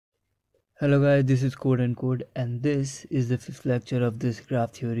Hello guys, this is CodeNCode and this is the fifth lecture of this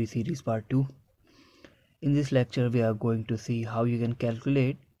graph theory series part 2. In this lecture we are going to see how you can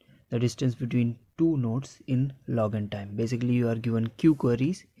calculate the distance between two nodes in logN time. Basically you are given Q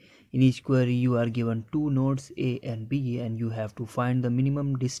queries. In each query you are given two nodes A and B and you have to find the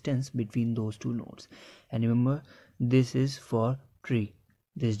minimum distance between those two nodes. And remember, this is for tree.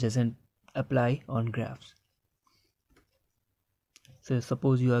 This doesn't apply on graphs. So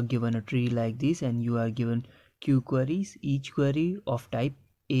suppose you are given a tree like this and you are given Q queries, each query of type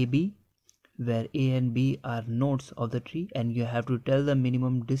AB, where A and B are nodes of the tree, and you have to tell the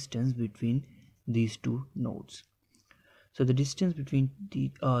minimum distance between these two nodes. So the distance between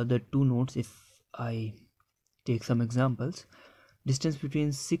the two nodes, if I take some examples, distance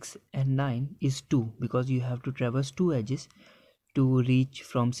between 6 and 9 is 2 because you have to traverse two edges to reach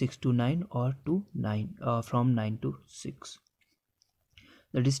from 6 to 9 or to 9 from 9 to 6.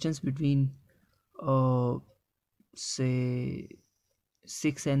 The distance between say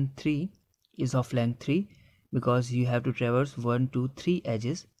 6 and 3 is of length 3 because you have to traverse 1 to 3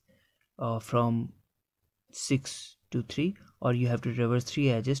 edges from 6 to 3, or you have to traverse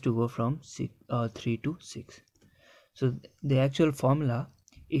 3 edges to go from 3 to 6. So the actual formula,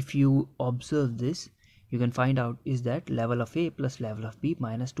 if you observe this, you can find out is that level of A plus level of B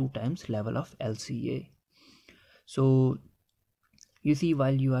minus 2 times level of LCA. So you see,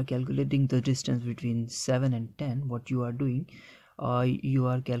 while you are calculating the distance between 7 and 10, what you are doing, you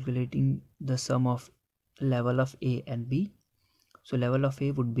are calculating the sum of level of A and B. So level of A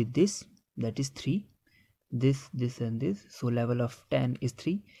would be this, that is 3, this and this. So level of 10 is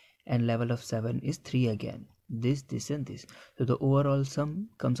 3 and level of 7 is 3 again, this and this. So the overall sum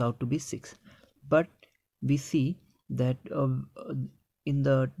comes out to be 6. But we see that in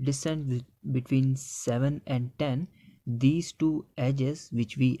the distance between 7 and 10, these two edges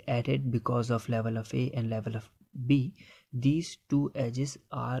which we added because of level of A and level of B, these two edges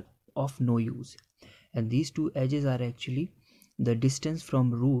are of no use, and these two edges are actually the distance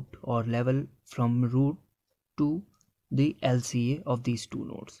from root or level from root to the LCA of these two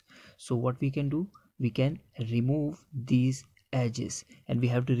nodes. So what we can do, we can remove these edges, and we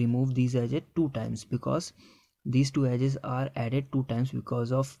have to remove these edges 2 times because these two edges are added 2 times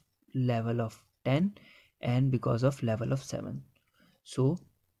because of level of 10 and because of level of 7. So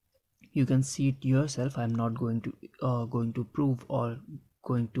you can see it yourself. I'm not going to prove or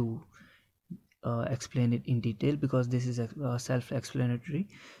going to explain it in detail because this is self-explanatory.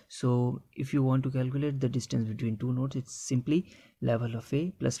 So if you want to calculate the distance between two nodes, it's simply level of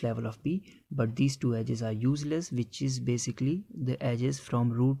A plus level of B, but these two edges are useless, which is basically the edges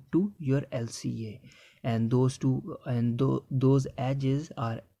from root to your LCA, and those two and those edges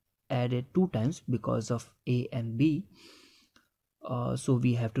are added 2 times because of A and B. So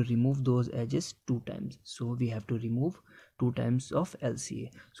we have to remove those edges 2 times. So we have to remove 2 times of LCA.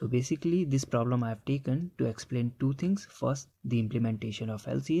 So basically this problem I have taken to explain two things. First, the implementation of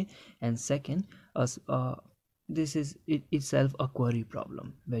LCA, and second, this is itself a query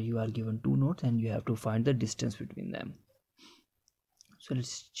problem where you are given two nodes and you have to find the distance between them. So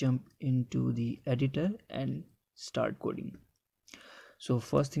let's jump into the editor and start coding. So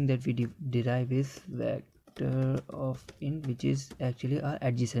first thing that we derive is vector of in, which is actually our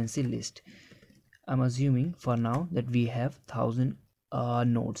adjacency list. I'm assuming for now that we have 1000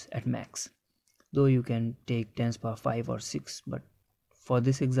 nodes at max, though you can take 10 to the power 5 or 6, but for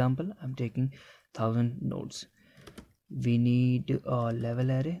this example I'm taking 1000 nodes. We need a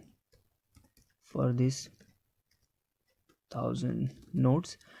level array for this 1000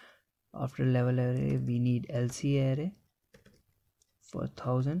 nodes. After level array we need LCA array for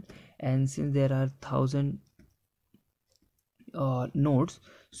 1000, and since there are 1000 nodes,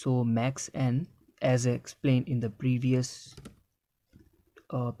 so max n, as I explained in the previous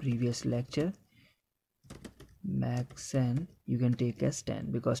lecture, max n you can take as 10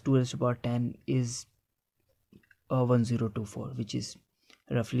 because 2 raised to the power 10 is 1024, which is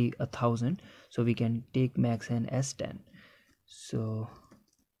roughly 1000. So we can take max n as 10. So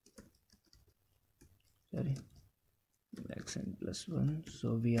sorry, max n plus 1.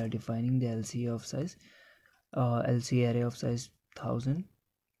 So we are defining the LCA of size LCA array of size 1000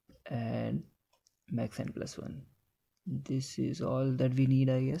 and max n plus 1. This is all that we need,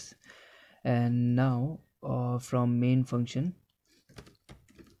 I guess. And now from main function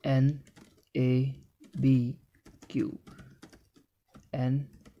n a b q, n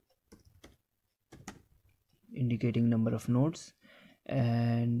indicating number of nodes,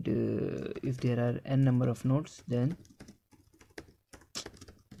 and if there are n number of nodes, then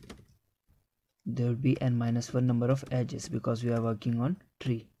there would be n minus 1 number of edges because we are working on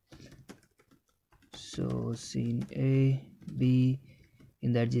tree. So scene A, B,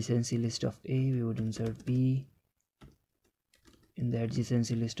 in the adjacency list of A we would insert B, in the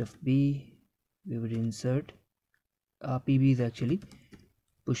adjacency list of B we would insert PB is actually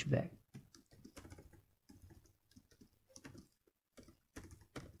pushback.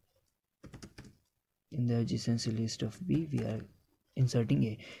 In the adjacency list of B we are inserting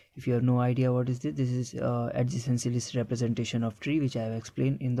A. If you have no idea what is this is adjacency list representation of tree, which I have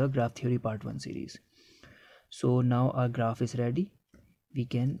explained in the graph theory part 1 series. So now our graph is ready. We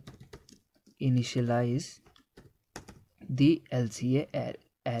can initialize the LCA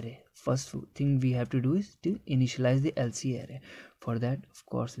array. First thing we have to do is to initialize the LCA array. For that, of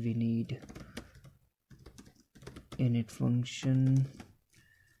course, we need init function.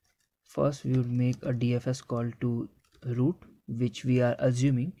 First we would make a DFS call to root, which we are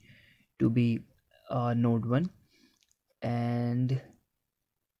assuming to be node 1, and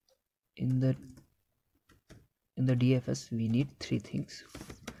in the DFS we need three things.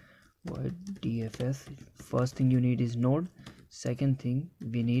 Void DFS, first thing you need is node, second thing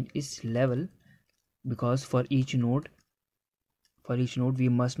we need is level, because for each node we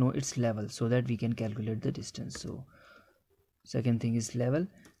must know its level so that we can calculate the distance. So second thing is level,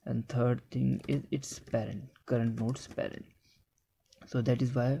 and third thing is its parent, current node's parent. So that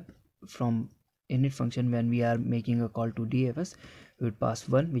is why from init function, when we are making a call to DFS, we would pass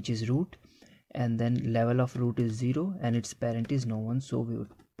 1, which is root, and then level of root is 0 and its parent is no one, so we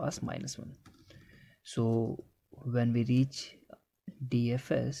would pass -1. So when we reach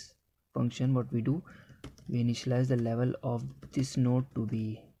DFS function, what we do, we initialize the level of this node to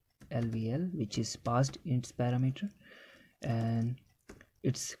be LVL, which is passed in its parameter, and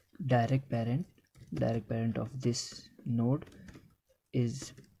its direct parent of this node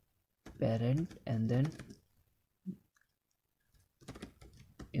is parent, and then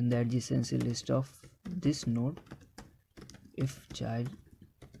in the adjacency list of this node, if child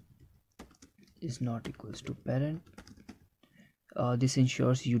is not equals to parent, this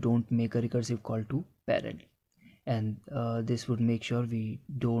ensures you don't make a recursive call to parent, and this would make sure we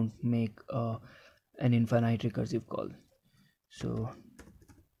don't make an infinite recursive call. So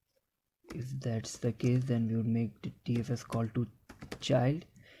if that's the case, then we would make the DFS call to child,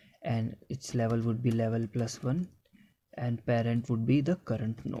 and its level would be level +1, and parent would be the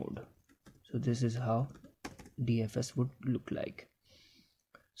current node. So this is how DFS would look like.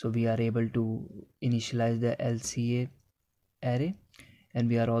 So we are able to initialize the LCA array, and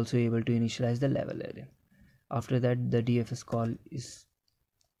we are also able to initialize the level array. After that, the DFS call is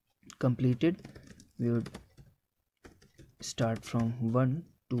completed. We would start from 1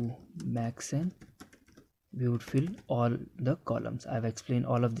 to max n. We would fill all the columns. I've explained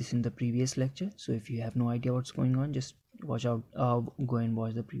all of this in the previous lecture, so if you have no idea what's going on, just watch out, go and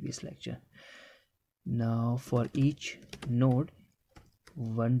watch the previous lecture. Now for each node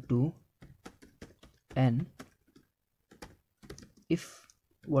 1 to n, if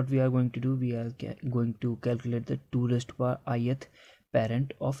what we are going to do, we are going to calculate the 2⁻ith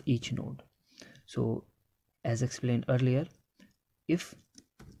parent of each node. So as explained earlier, if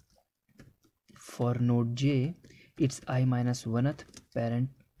for node j its i-1th parent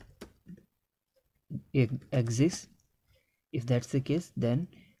exists, if that's the case, then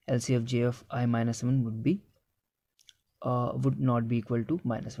LCFJ of i-1 would be would not be equal to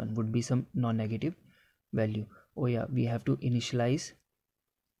 -1, would be some non-negative value. Oh yeah, we have to initialize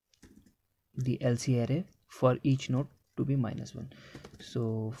the LC array for each node to be -1.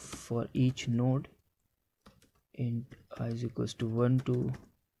 So for each node, int I is equals to 1 to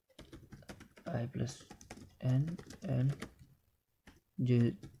I plus n, and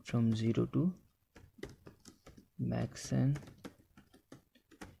j from 0 to max n,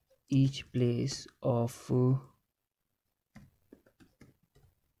 each place of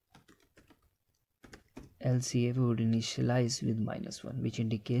LCA would initialize with -1, which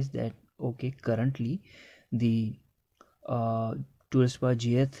indicates that okay, currently the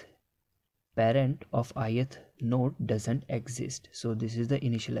 2⁻jth parent of ith node doesn't exist. So this is the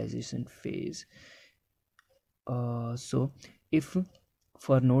initialization phase. So if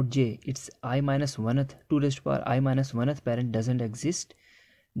for node j its i-1th 2⁻i-1th parent doesn't exist,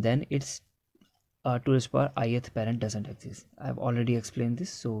 then its 2⁻ith parent doesn't exist. I've already explained this,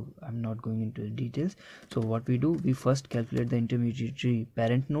 so I'm not going into the details. So what we do, we first calculate the intermediary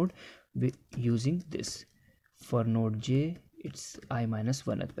parent node using this. For node j its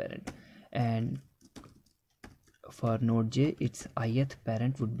i-1th parent, and for node j its ith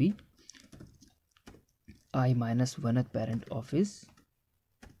parent would be i-1th parent of his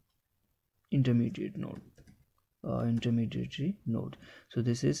intermediary node. So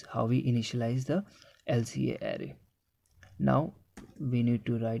this is how we initialize the LCA array. Now we need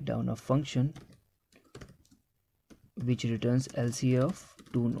to write down a function which returns LCA of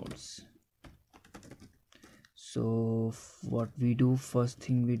two nodes. So what we do, first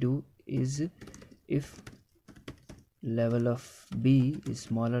thing we do is, if level of B is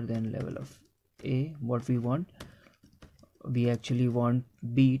smaller than level of A, what we want, we actually want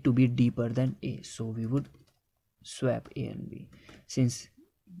B to be deeper than A, so we would swap A and B. Since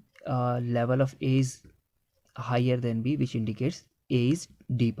level of A is higher than B, which indicates A is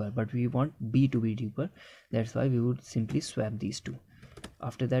deeper, but we want B to be deeper, that's why we would simply swap these two.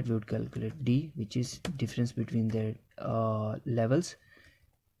 After that we would calculate D, which is difference between their levels.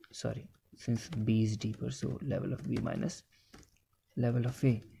 Sorry, since B is deeper, so level of B minus level of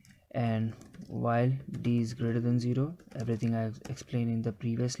A. And while D is greater than 0, everything I have explained in the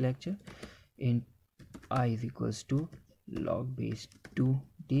previous lecture, in I is equals to log base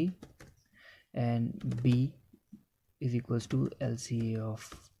 2D, and B is equals to LCA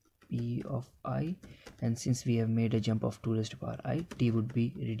of P of I, and since we have made a jump of 2 raised to power I, D would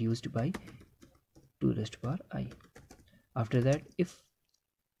be reduced by 2 raised to power I. After that, if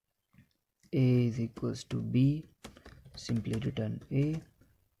A is equals to B, simply return A,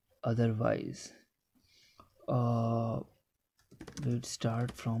 otherwise we would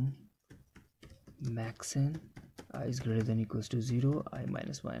start from max n, I is greater than equals to 0, I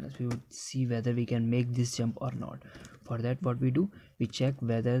minus minus. We would see whether we can make this jump or not. For that, what we do, we check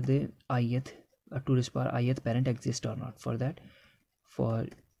whether the ith 2 raised to power ith parent exists or not. For that, for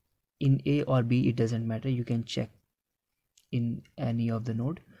in A or B, it doesn't matter, you can check in any of the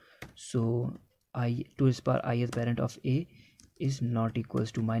node. So 2 raised to power ith parent of A is not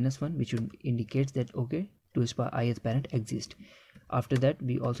equals to -1, which would indicates that okay, 2 raised to power ith parent exists. After that,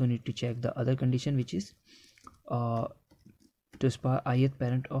 we also need to check the other condition, which is 2 raised to power ith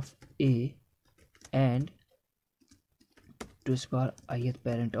parent of A and 2 raised to power ith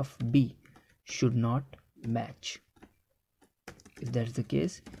parent of B should not match. If that's the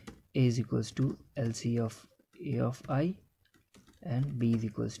case, A is equals to LC of A of I and B is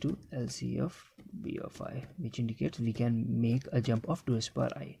equals to LC of B of I, which indicates we can make a jump of 2 raised to power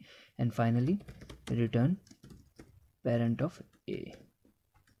I. And finally, return parent of A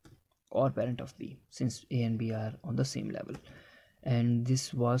or parent of B, since A and B are on the same level. And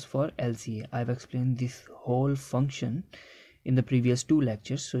this was for LCA. I've explained this whole function in the previous 2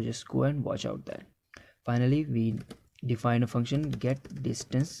 lectures, so just go and watch out that. Finally, we define a function get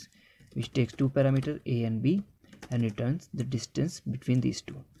distance, which takes 2 parameters A and B and returns the distance between these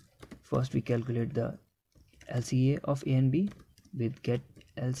two. First, we calculate the LCA of A and B with get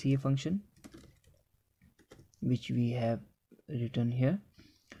LCA function, which we have written here.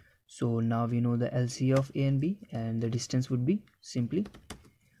 So now we know the LCA of A and B, and the distance would be simply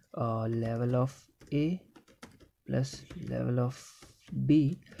level of A plus level of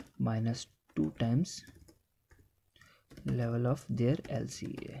B minus 2 times level of their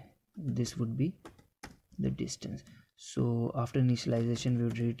LCA. This would be the distance. So after initialization, we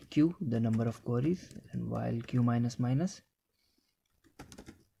would read Q, the number of queries, and while Q minus minus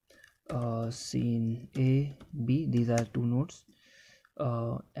in A, B, these are 2 nodes,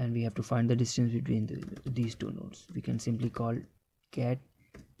 and we have to find the distance between these 2 nodes. We can simply call get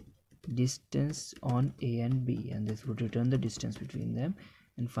distance on A and B, and this would return the distance between them.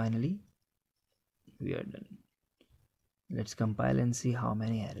 And finally, we are done. Let's compile and see how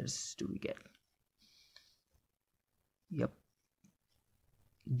many errors do we get. Yep,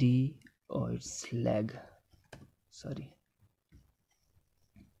 D, oh, it's lag, sorry.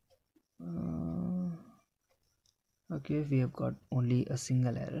 Okay, we have got only a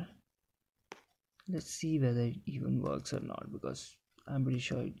single error. Let's see whether it even works or not, because I'm pretty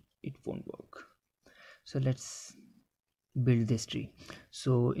sure it won't work. So let's build this tree.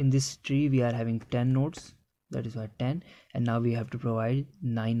 So in this tree we are having 10 nodes, that is why 10, and now we have to provide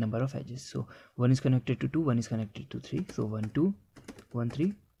 9 number of edges. So 1 is connected to 2, 1 is connected to 3, so 1 2 1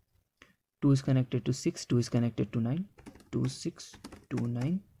 3, 2 is connected to 6, 2 is connected to 9, 2 6 2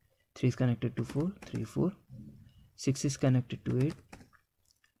 9, 3 is connected to 4, 3 4, 6 is connected to 8,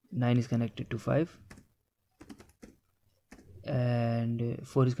 9 is connected to 5, and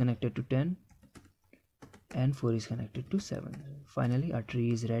 4 is connected to 10, and 4 is connected to 7. Finally, our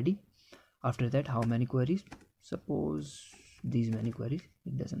tree is ready. After that, how many queries? Suppose these many queries,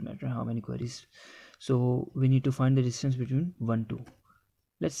 it doesn't matter how many queries. So we need to find the distance between 1 2.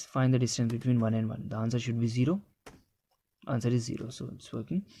 Let's find the distance between 1 and 1. The answer should be 0. Answer is 0, so it's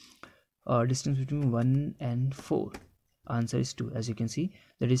working. Distance between 1 and 4, answer is 2. As you can see,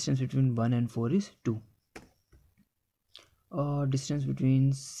 the distance between 1 and 4 is 2. Distance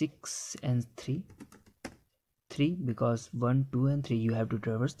between 6 and 3 because 1, 2 and 3 you have to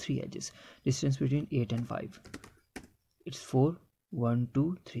traverse 3 edges. Distance between 8 and 5, it's 4, 1,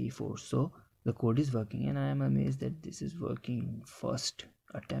 2, 3, 4. So the code is working, and I am amazed that this is working first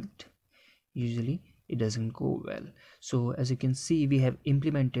attempt. Usually it doesn't go well. So as you can see, we have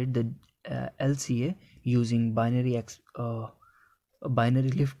implemented the LCA using binary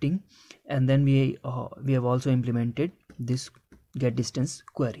lifting, and then we have also implemented this get distance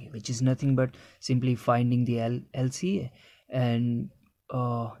query, which is nothing but simply finding the LCA and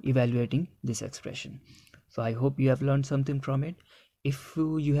evaluating this expression. So I hope you have learned something from it. If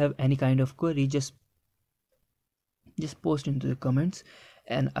you have any kind of query, just post into the comments,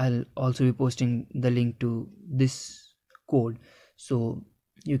 and I'll also be posting the link to this code so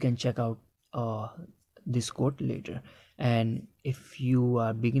you can check out this code later. And if you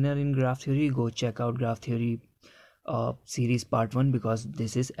are beginner in graph theory, go check out graph theory series part 1, because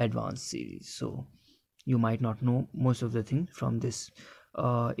this is advanced series, so you might not know most of the things from this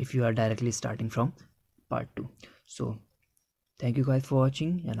if you are directly starting from part 2. So thank you guys for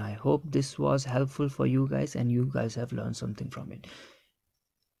watching, and I hope this was helpful for you guys and you guys have learned something from it.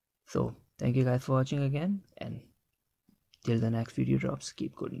 So thank you guys for watching again, and till the next video drops,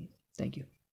 keep coding. Thank you.